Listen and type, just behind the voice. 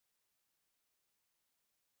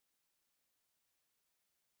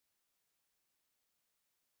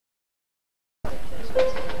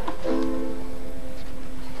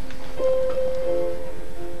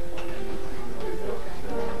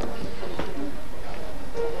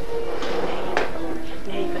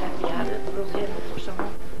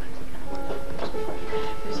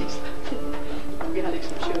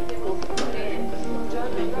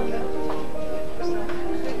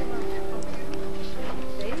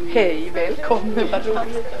Hej, välkommen, vad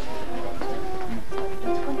roligt.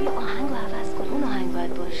 اون یه آهنگ رو عوض کن. اون آهنگ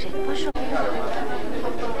باید باشه. پاشو.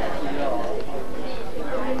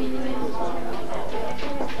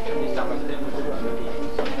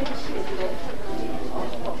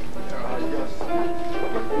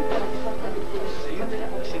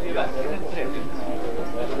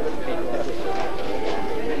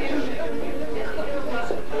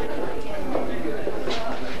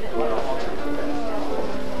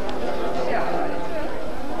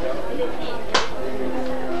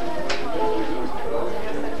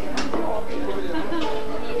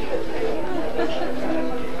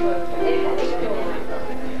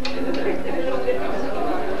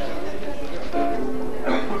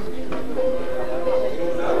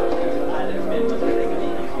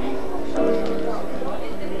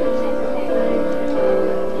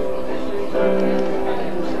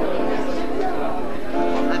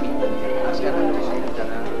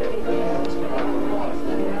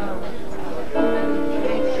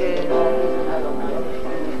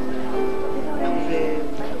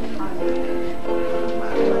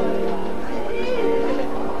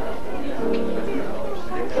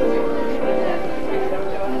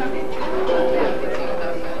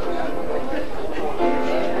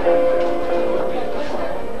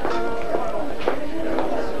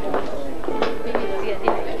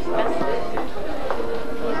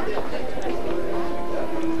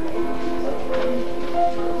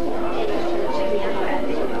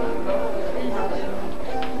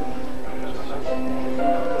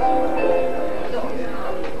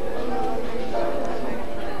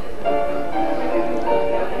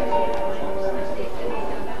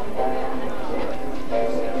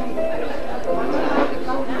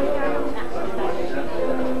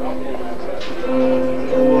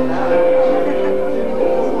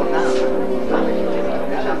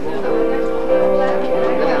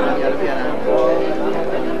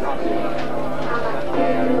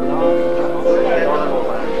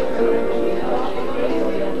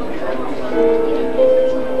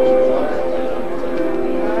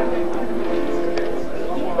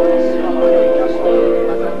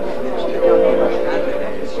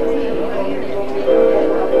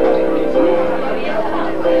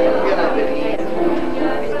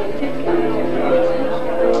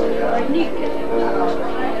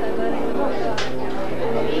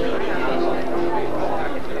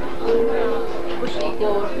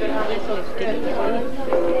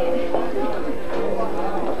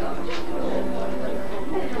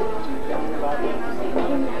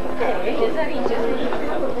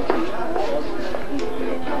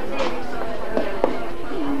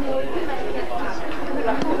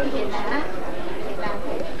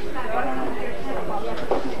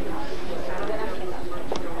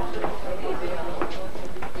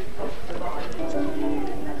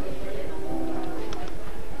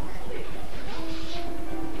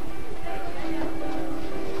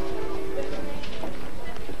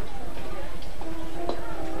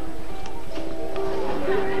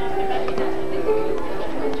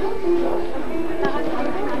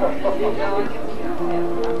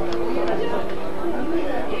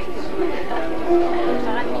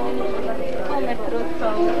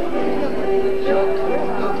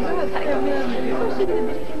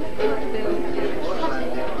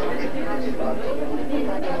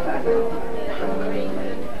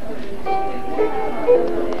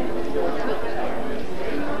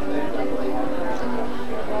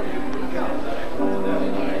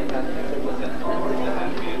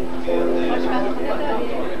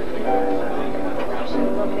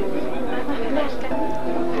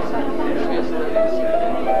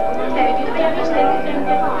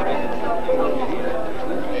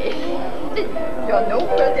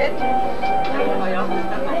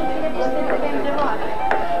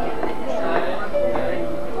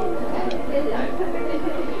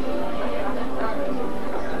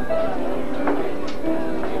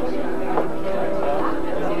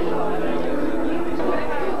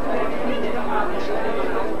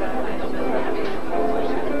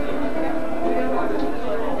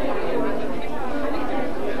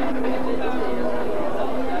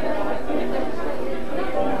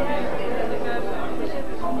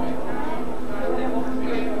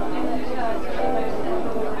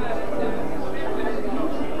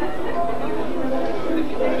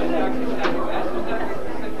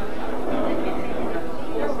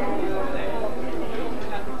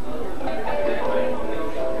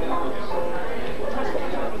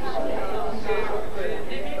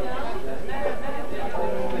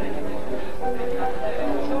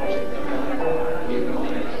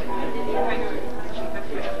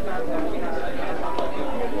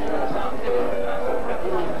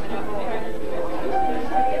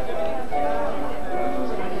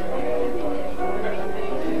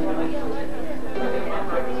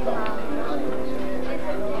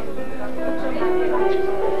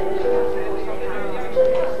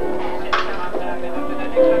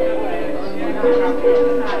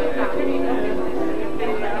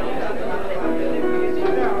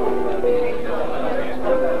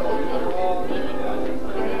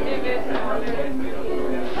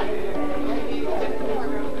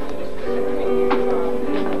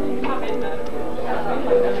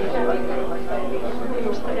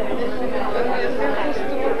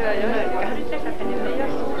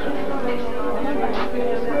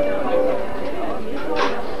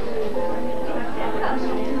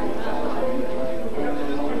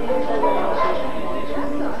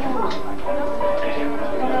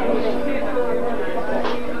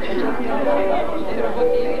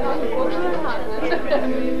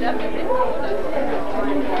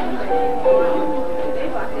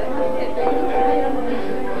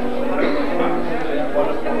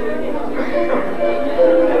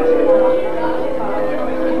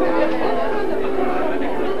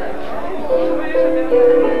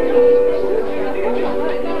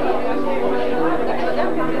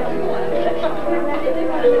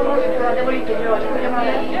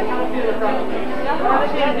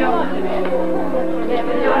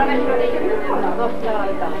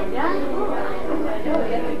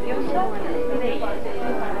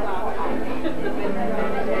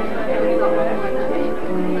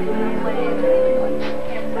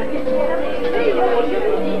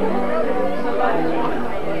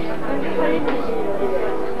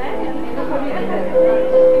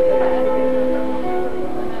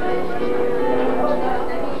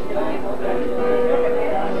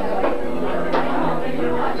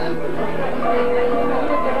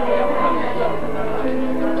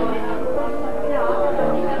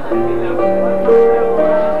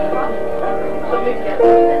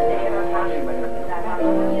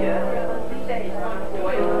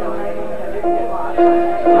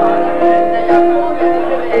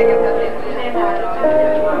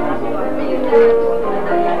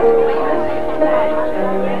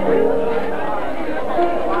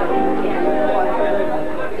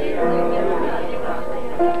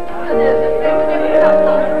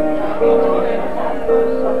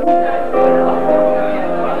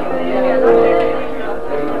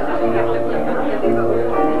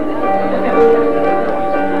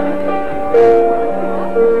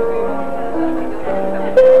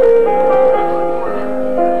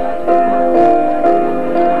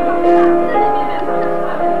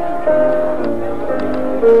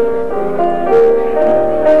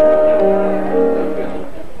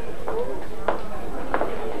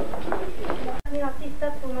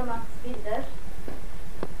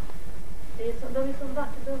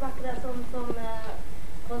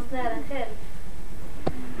 konstnären själv.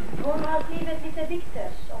 Hon har skrivit lite dikter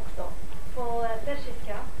också på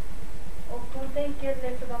persiska. Och hon tänker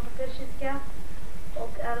läsa dem på persiska.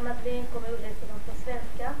 Och Ann-Madeleine kommer att läsa dem på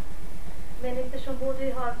svenska. Men eftersom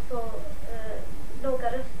båda har så låga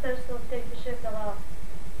röster så ska vi försöka vara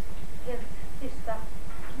helt tysta.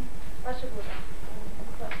 Varsågoda.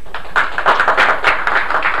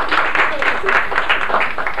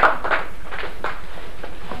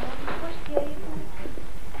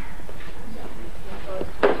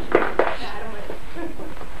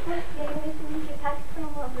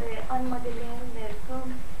 Ann-Madeleine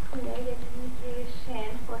som hon är jättemycket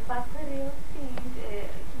känd författare och känd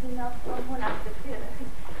kvinna som hon accepterar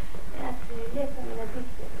att läsa mina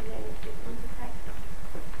dikter. Jag är mycket tack.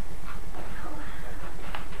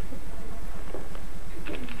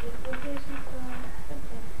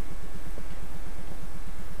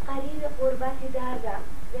 قریب غربت دردم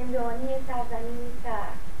زندانی سرزمینی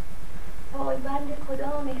سرد پایبند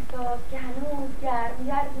کدام احساس که هنوز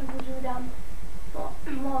گرم وجودم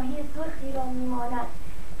ماهی سرخی را میماند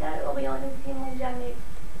در اقیانوسی منجمد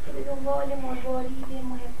که به دنبال مروارید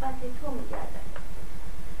محبت تو میگردد.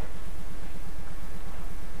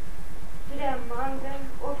 Främmande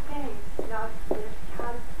och fängslad i ett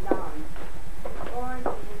kallt land, barn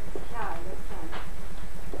finns kärleken.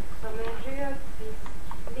 Som en röd fisk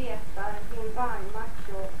letar din varma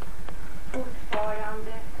kropp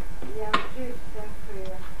fortfarande i en frusen sjö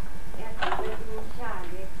efter din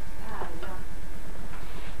kärleks pärla.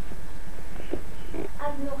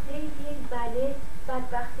 از نقطه‌ای که یک بله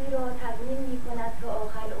بدبختی را تضمین می‌کند تا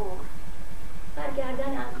آخر عمر بر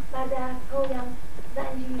گردنم بر دستهایم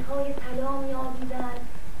زنجیرهای طلا می‌آویزند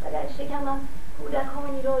و در شکمم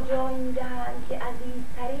کودکانی را جای می‌دهند که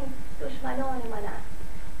عزیزترین دشمنان منند.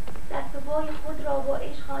 دست و پای خود را با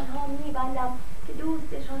عشق آنها می‌بندم که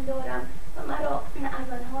دوستشان دارم و مرا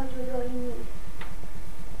از آنها جدایی نیست.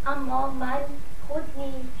 اما من خود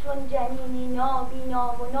نیز چون جنینی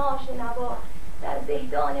نابینا و ناشنوا در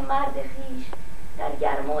زهدان مرد خیش در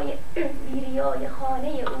گرمای بیریای خانه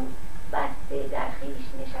او بسته در خیش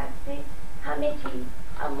نشسته همه چیز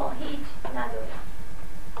اما هیچ ندارم.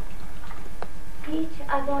 هیچ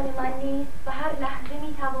از آن من نیست و هر لحظه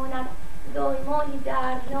میتواند زایمانی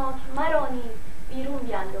دردناک مرا نیز بیرون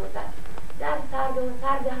بیندازد. در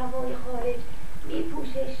سرد هوای خارج بی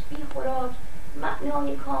پوشش بی خوراک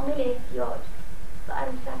معنای کامل احتیاج و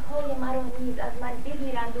عروسک‌های مرا نیز از من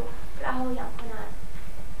بگیرند و رهایم کنند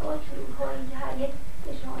با چروک‌هایی که هر یک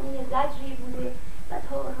نشانه زجری بوده و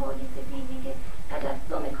تارهای سفیدی که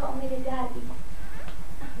تجسم کامل دردی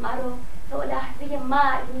مرا تا لحظه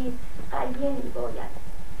مرگ نیز قلیه می‌باید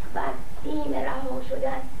و از بیم رها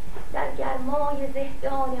شدن در گرمای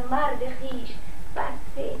زهدان مرد خیش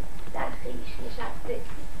بسته در خیش نشسته.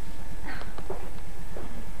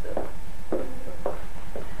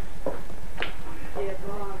 Det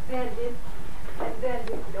var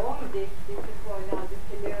väldigt lång dikt i förhållande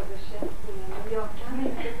till översättningen. Jag kan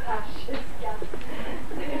inte persiska.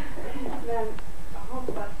 Men jag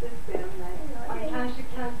hoppas det stämmer. Man kanske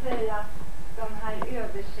kan säga att de här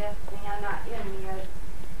översättningarna är mer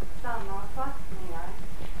sammanfattningar.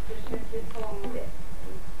 Försöker fånga det.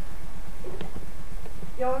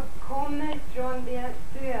 Jag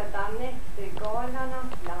röda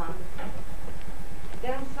näktergalarnas land.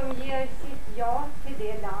 Den som ger sitt ja till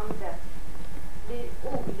det landet blir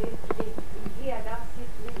olycklig i hela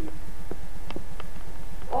sitt liv.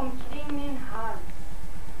 Omkring min hals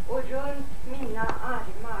och runt mina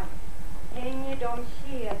armar hänger de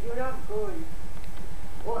kedjor av guld,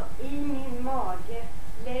 och i min mage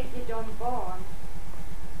lägger de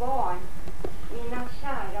barn, mina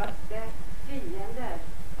käraste fiender.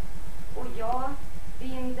 Och jag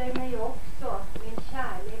binder mig också min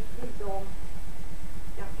kärlek till dem.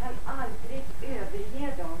 Jag kan aldrig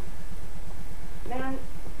överge dem. Men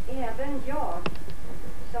även jag,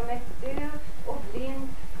 som ett dövt och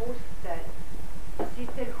blint foster,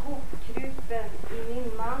 sitter hopkrupen i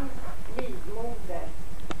min mans livmoder,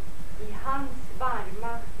 i hans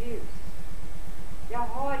varma hus. Jag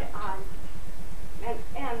har allt, men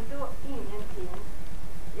ändå ingenting.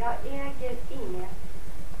 Jag äger inget.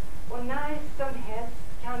 Och när som helst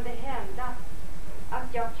kan det hända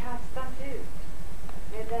att jag kastas ut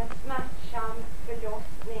med en smärtsam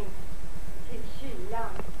förlossning till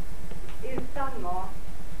kylan, utan mat,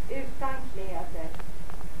 utan kläder.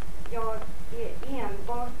 Jag är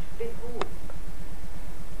enbart behov.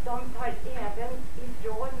 De tar även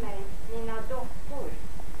ifrån mig mina dockor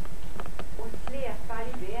och släpar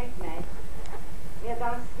iväg mig,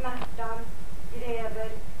 medan smärtan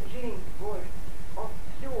gräver rynkor och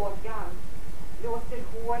plågan låter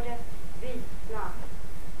håret vitna.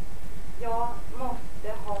 Jag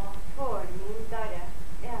måste ha förmyndare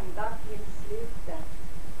ända till slutet.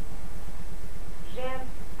 Rädd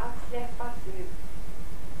att släppas ut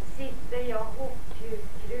sitter jag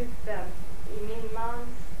hopkrupen i min mans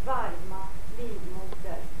varma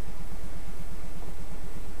livmoder.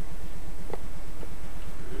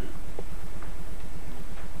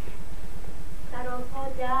 سراپا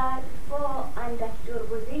درد با اندک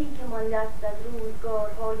جرگزه‌ای که مانده است از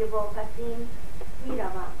روزگارهای واپسین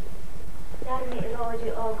می‌روم. در معراج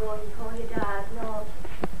آگاهی‌های دردناک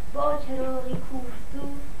با چراغی کوه‌سو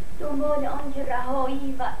دنبال آنکه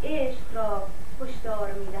رهایی و عشق را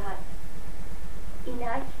هشدار می‌دهد.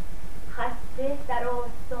 اینک خسته در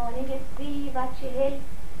آستانه 30 و 40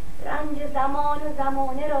 رنج زمان و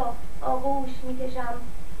زمانه را آغوش می‌کشم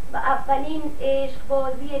و اولین عشق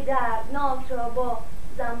بازی دردناک را با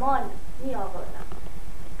زمان می‌آورم.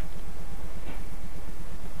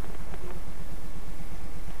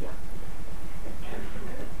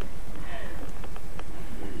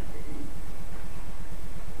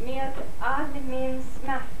 Med all min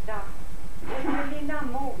smärta och det lilla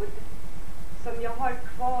mod som jag har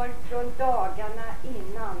kvar från dagarna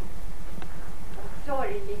innan och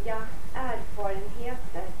sorgliga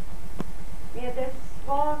erfarenheter, med ett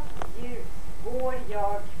svagt ljus går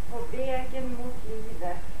jag på vägen mot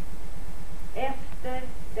livet efter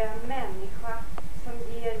den människa som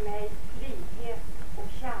ger mig frihet och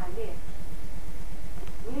kärlek.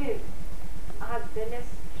 Nu, alldeles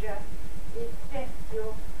trött, vid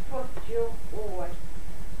 30-40 år,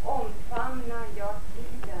 omfamnar jag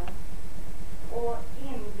tiden och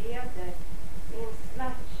inleder min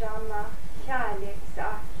smärtsamma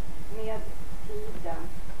kärleksakt med tiden.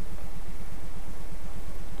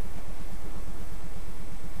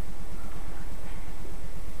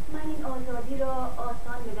 من این آزادی را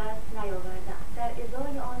آسان به دست نیاوردم. در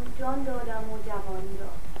ازای آن جان دادم و جوانی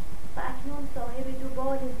را و اکنون صاحب دو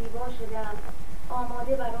بال زیبا شدم،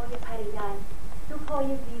 آماده برای پریدن، دو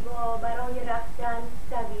پای زیبا برای رفتن،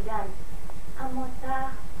 دویدن. اما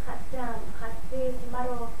سخت خسته‌ام، خسته که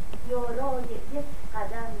مرا یارای یک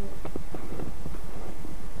قدم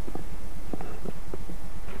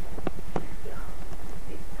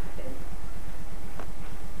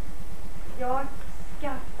Jag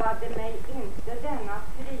skaffade mig inte denna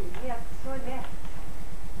frihet så lätt.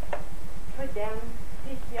 För den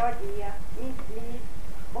fick jag ge mitt liv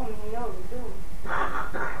och min ungdom.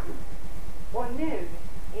 Och nu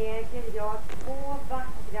äger jag 2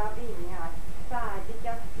 vackra vingar,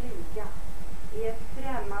 färdiga att flyga i ett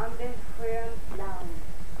främmande skönt land.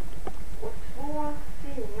 Och 2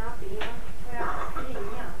 fina ben för att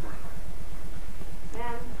springa.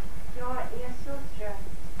 Men jag är så trött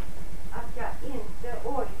att jag inte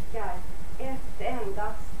orkar ett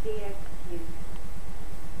enda steg till.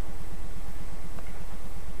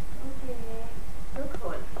 Okej,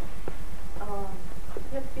 Stockholm.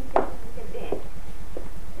 Jag tycker inte det.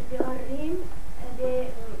 Det har rim, det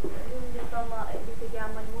är som lite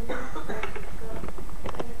gammal musik.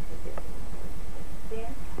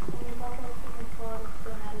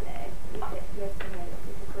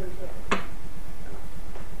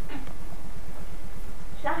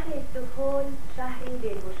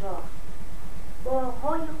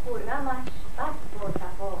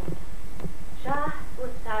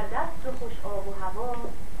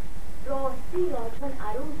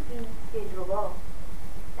 دلربا،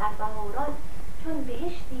 در بهاران چون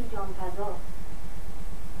بهشتی جانفزا.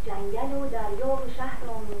 جنگل و دریا و شهر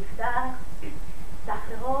آمیخته است،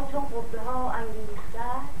 صخره‌ها چون قبه‌ها انگیخته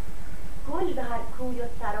است. گل به هر کوی و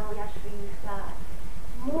سرایش ریخته است،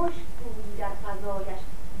 مشک بویی در فضایش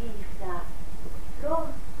بیخته است. راه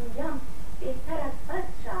گویم بهتر از بس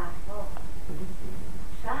شهرها.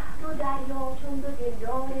 شهر و دریا چون دو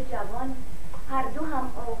دلدار جوان، هر دو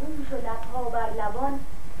هم آغوش و لبها بر لبان.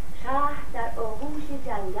 شهر در آغوش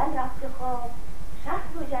جنگل رفته خواب،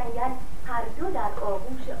 شهر و جنگل هر دو در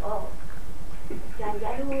آغوش آب.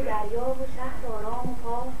 جنگل و دریا و شهر آرام و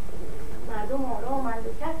پاک، مردم آرامند و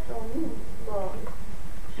کس را نیست باک.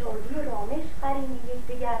 شادی و رامش قرین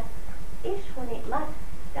یکدیگر، عشق و نعمت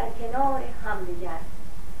در کنار همدیگر.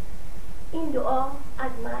 این دعا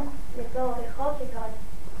از من مثال خاکتان،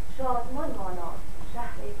 شادمان ماناد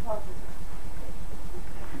شهر پاکتان.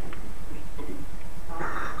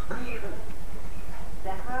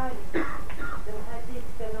 Den här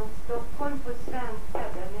dikten om Stockholm på svenska,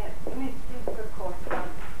 den är mycket förkortad,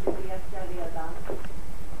 det vet jag redan.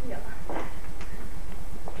 Ja.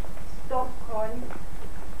 Stockholm,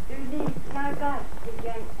 du liknar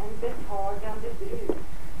verkligen en betagande brud.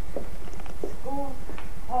 Skog,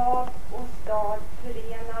 hav och stad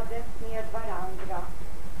förenades med varandra.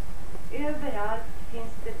 Överallt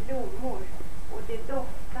finns det blommor och det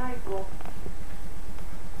doftar gott.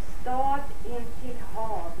 Stad intill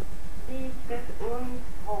hav, likt ett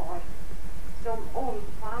ungt par som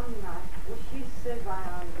omfamnar och kysser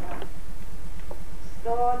varandra.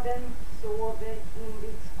 Staden sover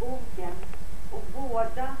invid skogen och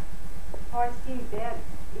båda har sin bädd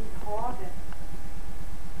i havet.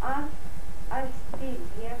 Allt är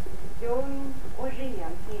stillhet, lugn och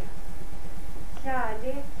renhet.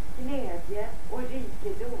 Kärlek, glädje och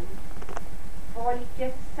rikedom.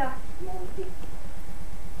 Folket saktmodigt.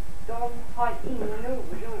 De har ingen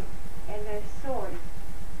oro eller sorg.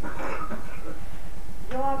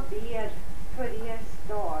 Jag ber för er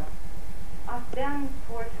stad att den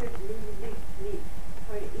får förbli lycklig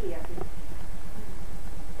för evigt.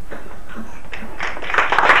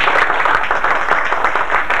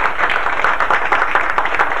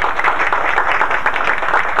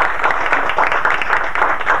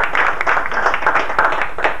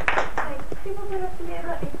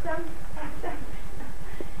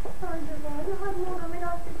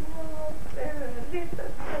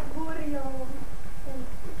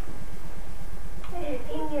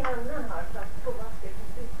 Ingen annan har satt på vatten som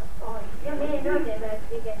du sa. Jag menar det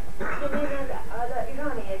verkligen. Jag menar alla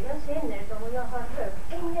iranier jag känner dem och jag har hört.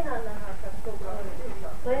 Ingen annan har satt på vatten som du sa.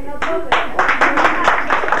 Så en applåd.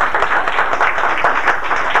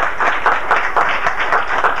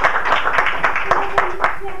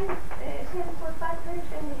 Känd författare,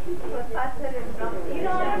 känd författare från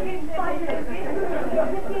Iran.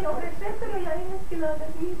 Jag översätter och jag skulle ha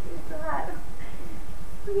det mycket så här.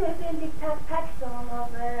 Jag är väldigt tacksam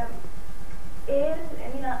av er,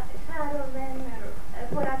 mina kära vänner,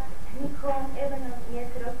 för att ni kom även om ni är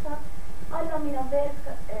trötta. Alla mina verk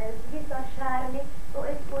visar kärlek och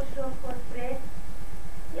ett försök för fred.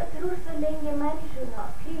 Jag tror så länge människorna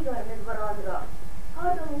krigar med varandra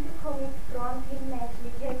har de inte kommit fram till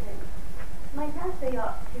mänskligheten. Man kan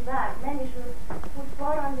säga tyvärr, människor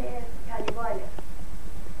fortfarande är kannibaler.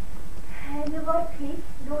 Det var krig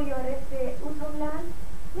då jag reste utomlands.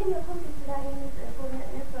 Men jag kom till Sverige för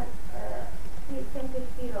nästan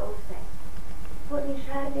 54 år sedan. För min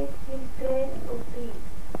kärlek till fred och frid.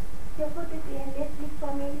 Jag föddes i en lesbisk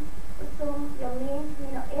familj och som jag minns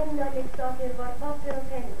mina enda leksaker var papper och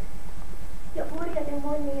pennor. Jag började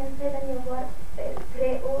målningen sedan jag var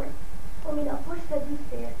 3 år och mina första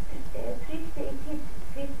dikter tryckte i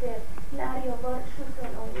tidskrifter när jag var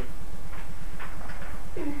 17 år.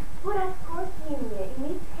 För att konstlinje i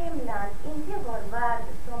mitt hemland inte var värd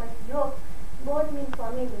som ett jobb bad min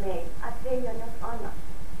familj mig att välja något annat.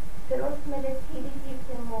 För oss med ett tidigt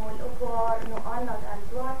giftermål och barn och annat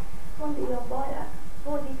ansvar kunde jag bara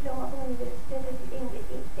få diploma på universitetet i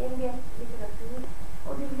engelsk litteratur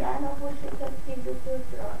och vill gärna fortsätta till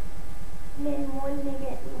doktorsgrad. Men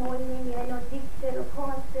målningen och dikter och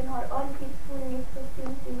konsten har alltid funnits och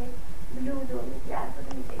finns i mitt blod och mitt hjärta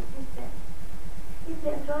och mitt existens. I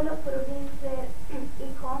centrala provinser, i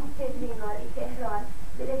konsttävlingar i Teheran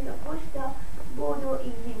blev jag första både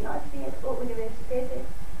i gymnasiet och universitetet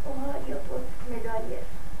och har jag fått medaljer.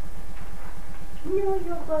 Nu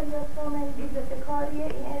jobbar jag som en bibliotekarie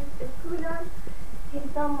i SFI Skolan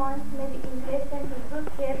tillsammans med intressen för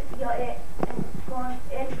böcker. Jag är en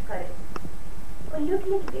konstälskare. Och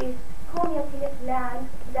lyckligtvis kom jag till ett land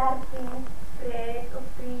där finns fred och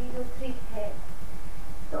frid och trygghet.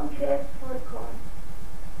 som krävs för konst.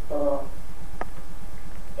 Och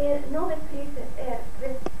Nobelpriset är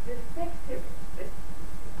respekt.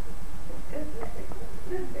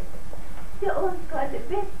 Jag önskar det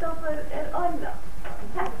bästa för er alla.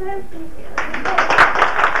 Tack så hemskt mycket.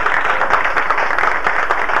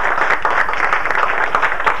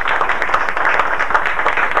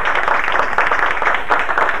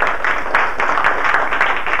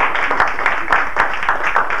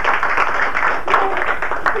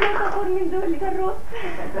 Sluta på min dåliga röst.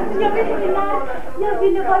 Jag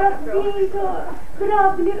ville vara fin och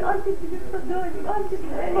bra, blir alltid så dålig. Alltid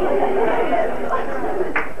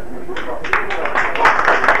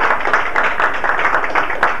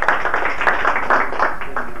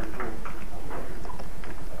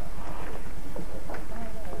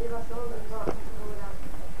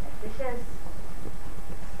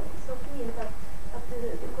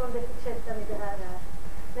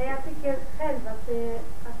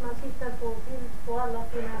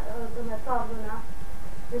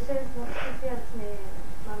det känns något speciellt med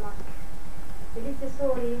Mamak. Det är lite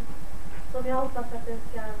sorg som jag hoppas att den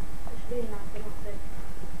ska försvinna på något sätt.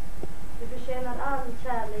 Vi förtjänar all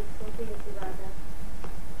kärlek som finns i världen.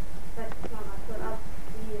 Tack Mamak för allt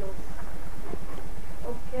du ger oss.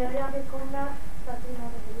 Och jag välkomnar Fateme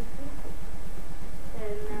Behrooz,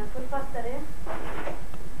 en författare.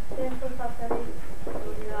 En författare.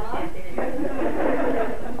 Ja.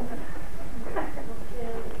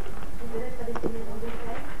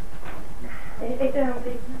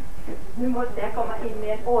 Nu måste jag komma in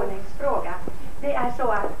med en ordningsfråga. Det är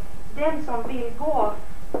så att den som vill gå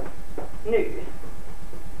nu,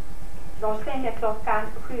 de stänger klockan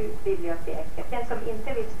 7 biblioteket. Den som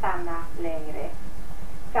inte vill stanna längre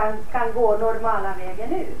kan gå normala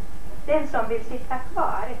vägen ut. Den som vill sitta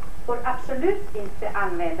kvar får absolut inte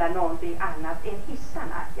använda någonting annat än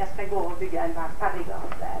hissarna. Jag ska gå och bygga en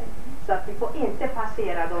paragraf där. Så att vi får inte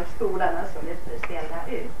passera de stolarna som är ställda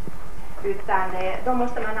ut. Utan då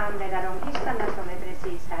måste man använda de hissarna som är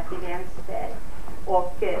precis här till vänster.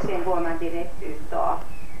 Och sen går man direkt ut då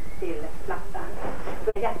till plattan.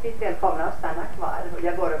 Så hjärtligt välkomna att stanna kvar. Och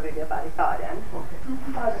jag går och bygger barrikaden.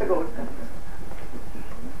 Varsågod.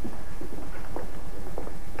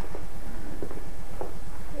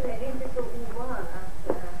 Det är inte så ovan att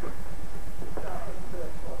prata om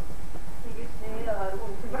sjöfolk. Just nu jag har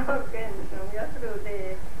ont i magen som jag tror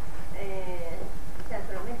det är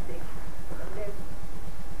känslomässigt. Jag blev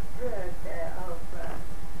rörd av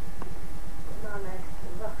Mamaks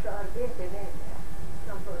vackra arbete med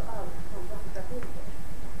framför allt som vackra bilder.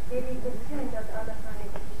 Det är lite synd att alla kan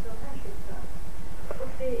inte förstå persiska.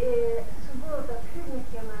 Och det är svårt att hur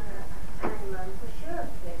mycket man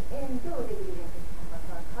försöker ändå det blir inte samma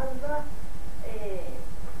sak. Halva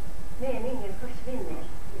meningen försvinner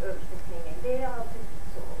i översättningen. Det är alltid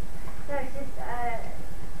så. Särskilt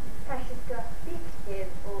persiska dikter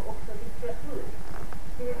och också litteratur.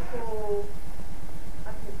 Det är så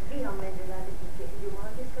att vi använder väldigt mycket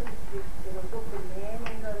idiomatiska uttryck och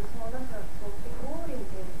doppelmeningar och sådana saker. Det går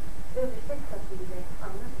inte översätta till ett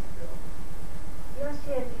annat språk. Jag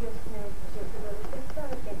ser just nu försöker översätta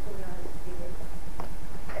vilken som jag har skrivit.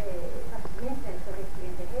 Faktiskt så räcker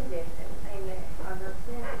inte heller en annan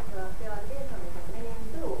svensk för att jag arbetar med det. Men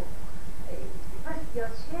ändå, fast jag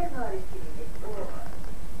själv har skrivit och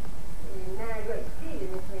när jag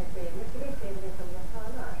skriver det är mycket lättare som jag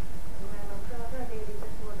talar. När man pratar det är lite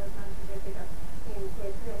svårt att man försöker att inte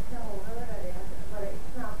tröttna åhörare att vara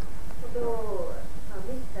snabb. Och då man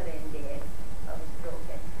missar en del av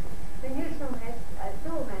språket. Men hur som helst,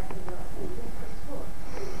 då märker jag att det är jättesvårt.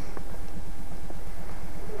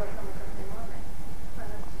 Det var samma sak med Mamaks.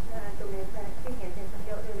 Annars de är verkligen det som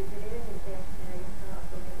jag överdrev inte när jag sa att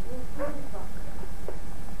de är otroligt vackra.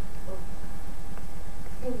 Och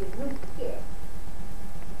säger mycket.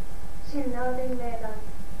 Skillnaden mellan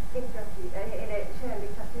litteratur, eller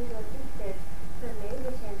skönlitteratur och dikter för mig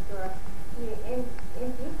det känns så att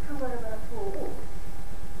en dikt kan vara bara 2 ord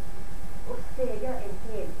och säga en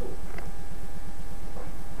hel bok.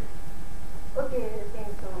 Och det är det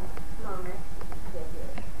som Mamaks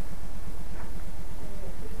säger.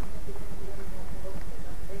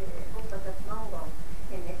 Jag hoppas att någon gång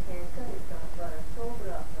hennes svenska ska vara så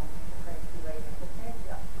bra som hon kan skriva in på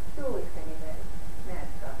svenska. Då ska ni väl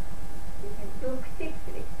märka vilken duktig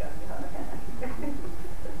flicka vi har här.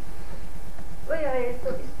 Och jag är så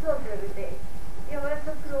stolt över det. Jag var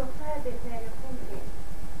så gråtfärdig när jag kom in.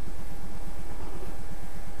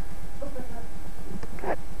 Hoppas att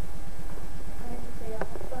jag kan inte säga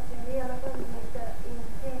hoppas, men i alla fall inte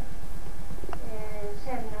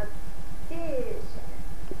känna att det är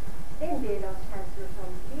en del av känslor som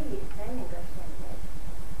vi svenningar känner.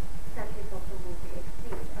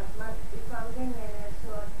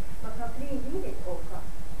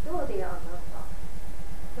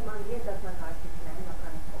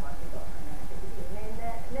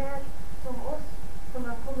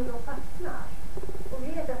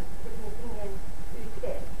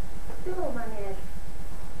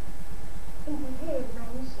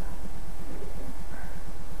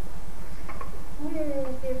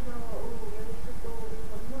 det var jag är så dålig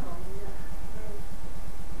på namn.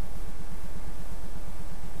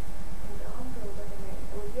 Men han frågade mig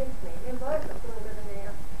och hjälpte mig. Men bara så frågade mig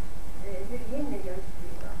hur hinner jag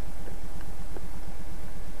skriva?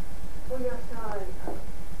 Och jag sa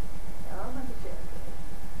ja, man försöker.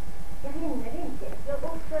 Jag hinner inte. Jag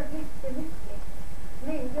offrar jättemycket.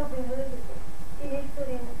 Men jag behöver det. Det är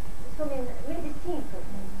som en medicin för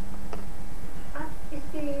mig. Att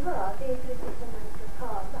skriva, det är precis som man ska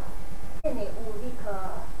tala. Det är olika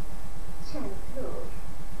känslor,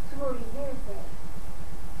 svårigheter.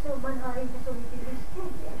 Så man har inte så mycket lust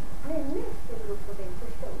till det. Men mest det beror på den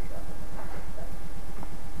första orsaken.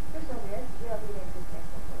 Hur som helst, jag vill inte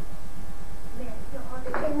träffa folk. Men jag har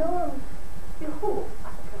ett enormt behov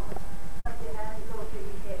att prata. Det här låter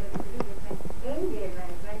lite överdrivet, men en del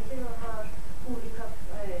människor har olika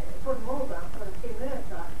förmåga för att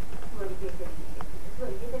bemöta svårigheter i livet.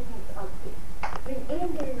 Svårigheter finns alltid. Men en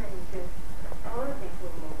del människor har den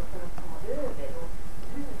förmåga för att komma över och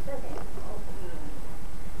lösa den och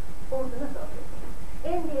ordna saker och ting.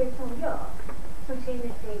 En del som jag, som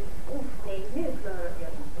känner sig nej, nu klarar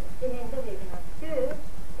jag inte. Den enda vägen att dö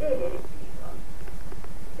eller skriva.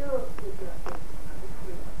 Då tycker jag att det är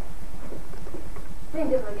skriva. Men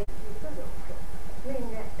det var jätteskrivande också. Men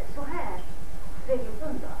så här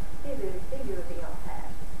regelbundet, det gjorde jag här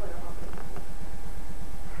förra gången.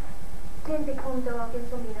 Sen det kom dagen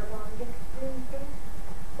som mina barn växte inte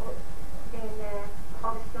och den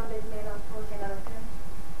avståndet mellan två generationer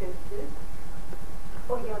högst ut.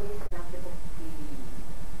 Och jag visste att det var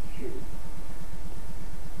 87,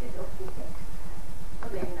 eller 86.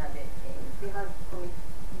 Och lämnade, det har kommit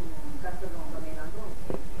ganska långa mellan dem.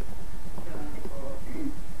 Beroende på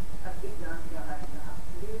att ibland jag har inte haft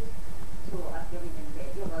lust. Så att jag inte,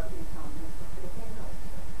 jag var tillsammans med henne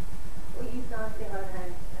också. Och ibland det har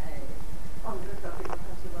hänt andra saker som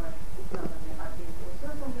kanske var ibland med arbete och så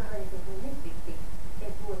som jag har inte hunnit riktigt.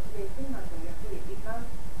 2-3 timmar som jag skrev. Ibland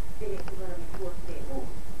det räcker bara med 2-3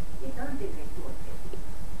 ord. Ibland det räcker 2-3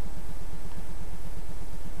 timmar.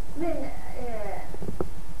 Men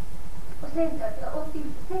och sen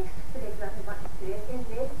 86 telegram var en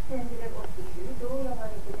del. Sen blev 87 då jag var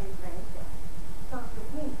inte den människa. Saker och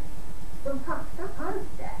ting. De fakta fanns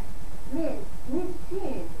där, men min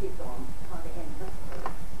syn till dem hade ändrats.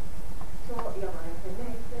 Så jag var inte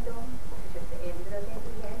nöjd med dem och försökte ändra den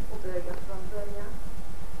igen och börja från början.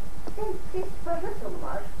 Sen sist förra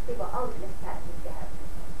sommar, det var alldeles färdigt det här.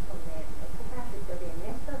 Som är på färdigt och det är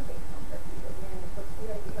nästan 600 sidor. Men på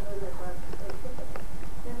svenska jag håller på att översätta det.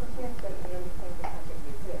 Men på svenska jag tänkte att det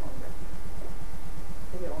blir 300 sidor.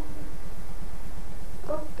 Det är omkring.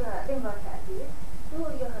 Och den var färdig. Då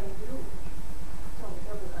jag har en bror som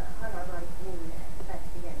han har varit min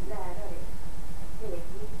verkligen lärare,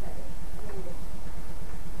 vägvisare,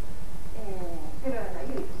 gröna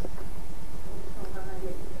ljus som han har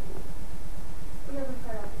gjort. Och jag vill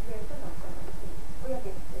bara läsa någonstans och jag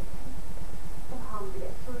läste den. Och han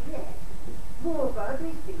blev så rädd. Vågar du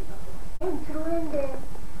skriva på? En troende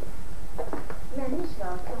människa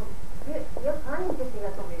som, jag kan inte säga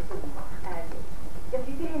att de är dumma, ärligt. Jag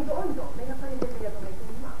tycker inte om dem, men jag kan inte säga att de är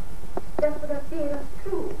dumma. Därför att deras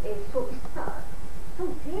tro är så stark.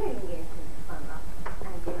 De ser ingenting annat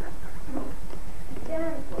än deras tro.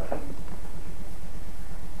 Därför,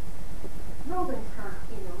 någonstans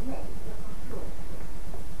inom mig, jag kan tro det.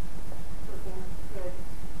 Så den gör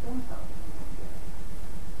de saker som de gör.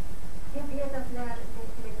 Jag vet att när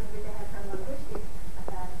det här kan vara lustigt, att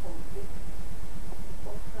det är konflikt.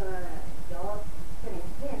 Och jag, för en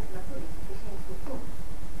svensk naturligtvis, det känns så tomt.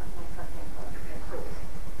 Att man kan tänka så.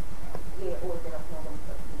 Ge order att någon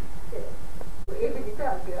ska dö. Och även i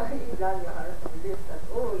dag, ibland jag har lust att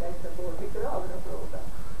jag är så dålig grav och fråga.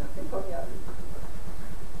 Det kommer jag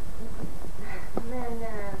men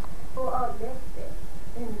och avläste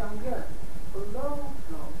undangömd och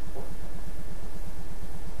långt bort.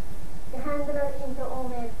 Det handlar inte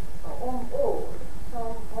om ord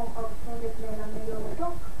som om avståndet mellan mig och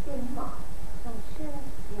rockfilma som syns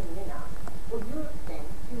kvinnorna och gjort den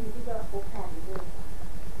tydliga och färdiga.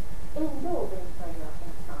 Ändå berättar jag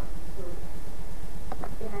en sann historia.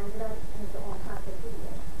 Det handlar inte om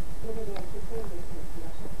fantasier eller en tillfällig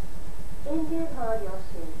inspiration. En del har jag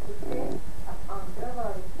själv upplevt att andra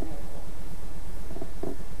varit med om.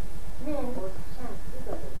 Men hos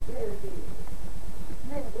känsliga det är det.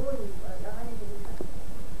 Men jag har inte lyssnat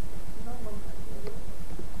någon gång.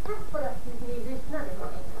 Tack för att ni lyssnade på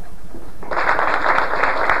mig.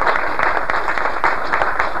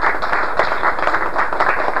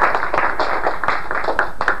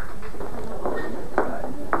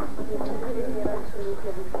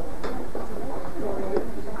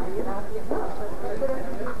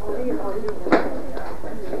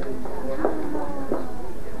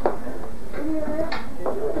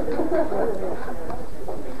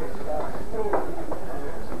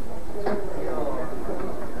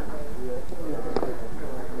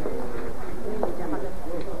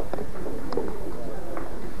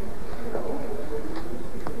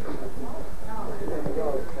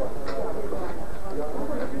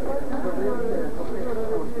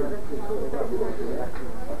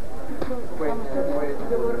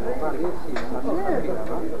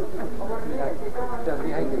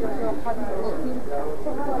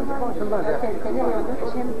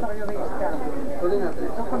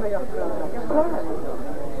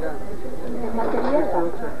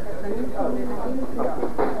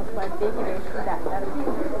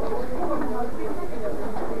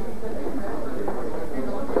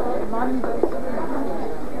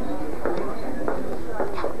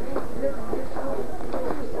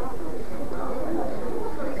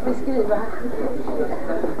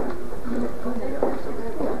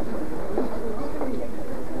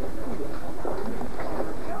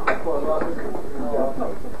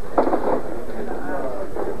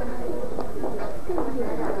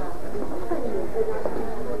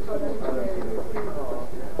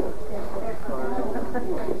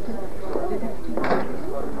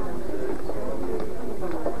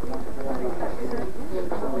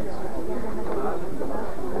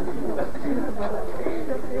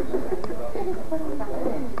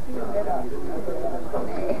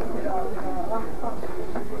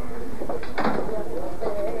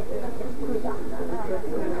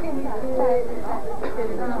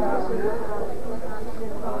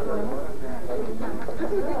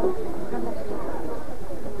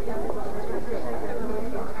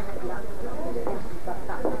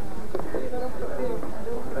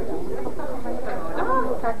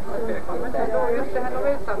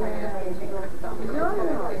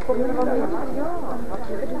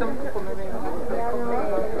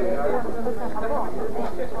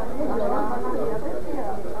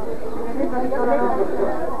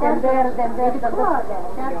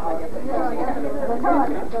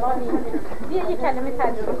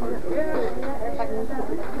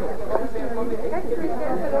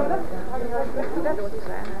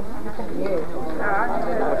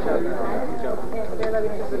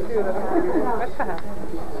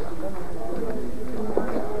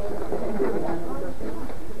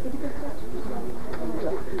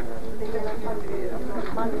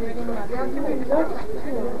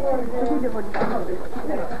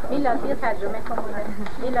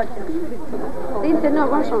 Det är inte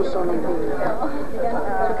någon som sa någonting.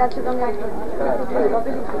 Så kanske de är...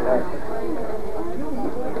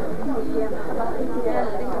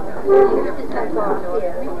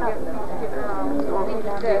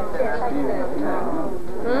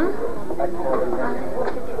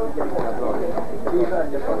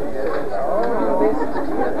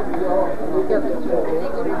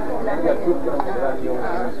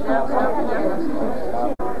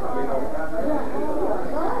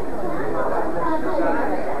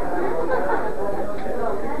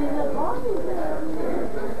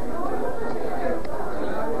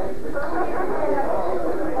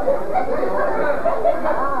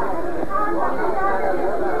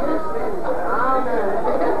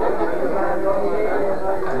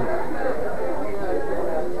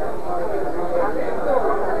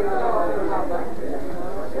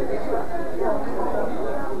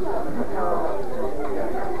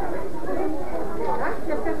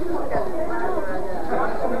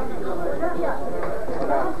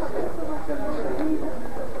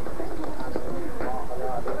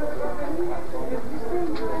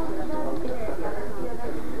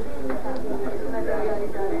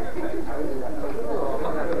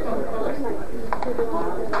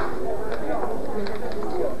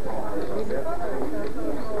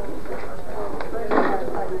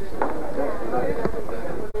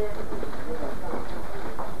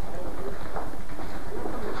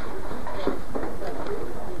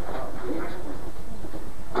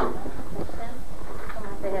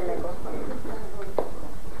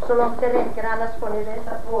 Så långt det räcker, annars får ni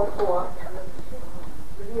läsa på.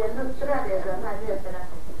 Vi är luttrade i de här mötena.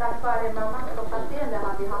 Tack vare Mamaks och Fateme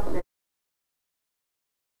har vi haft det.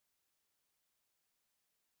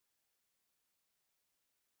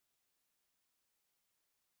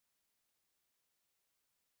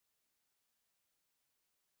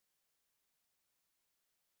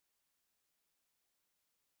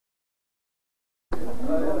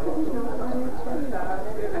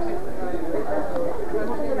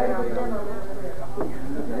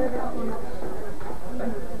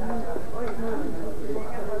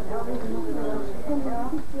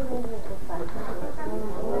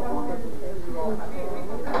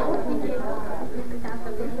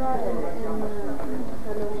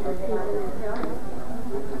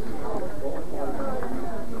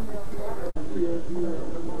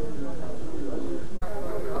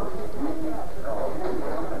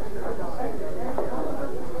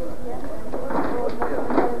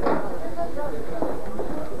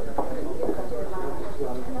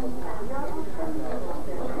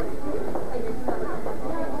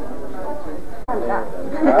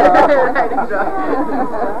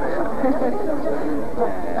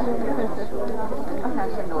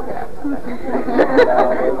 Kanske några. Ja,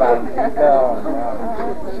 det är varmt idag.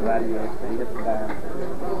 Sverige är ett fritt land.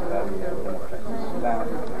 Sverige är ett demokratiskt.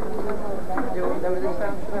 Jo, men det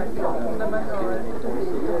känns verkligen när man har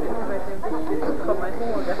verkligen komma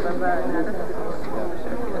ihåg att man värnar och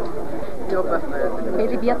försöker jobba för Hej,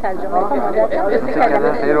 bibliotekarie.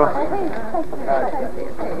 Hej då.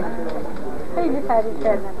 Hej, ni färdig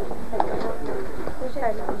kärnan.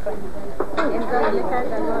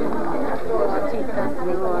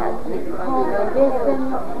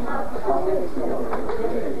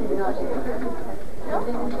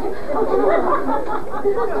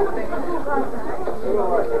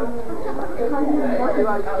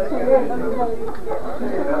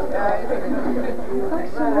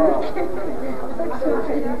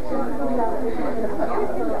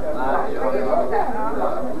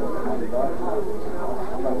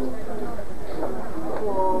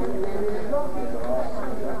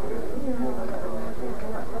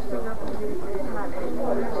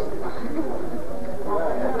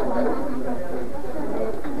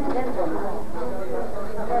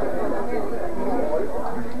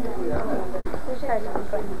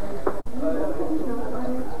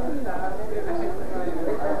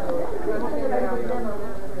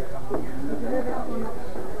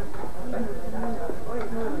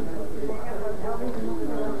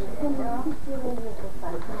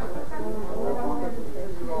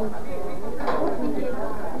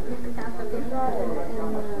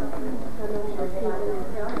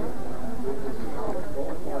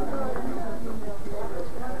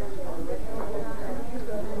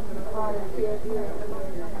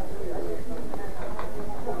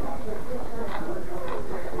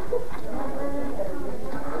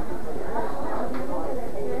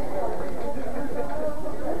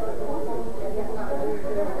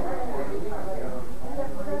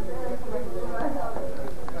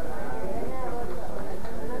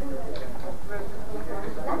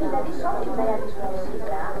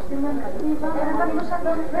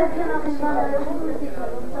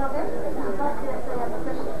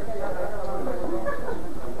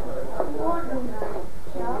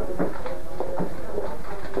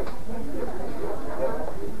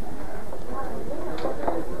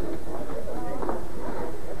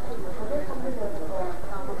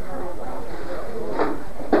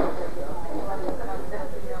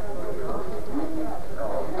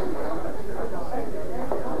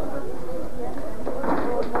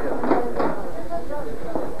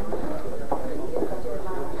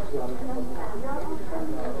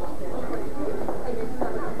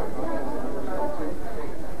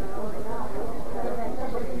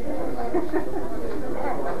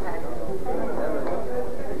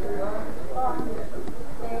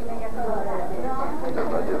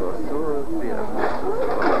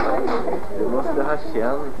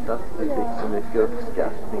 Känt att det fick så mycket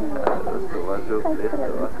uppskattning här och så var roligt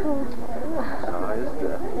och ja, just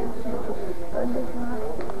det.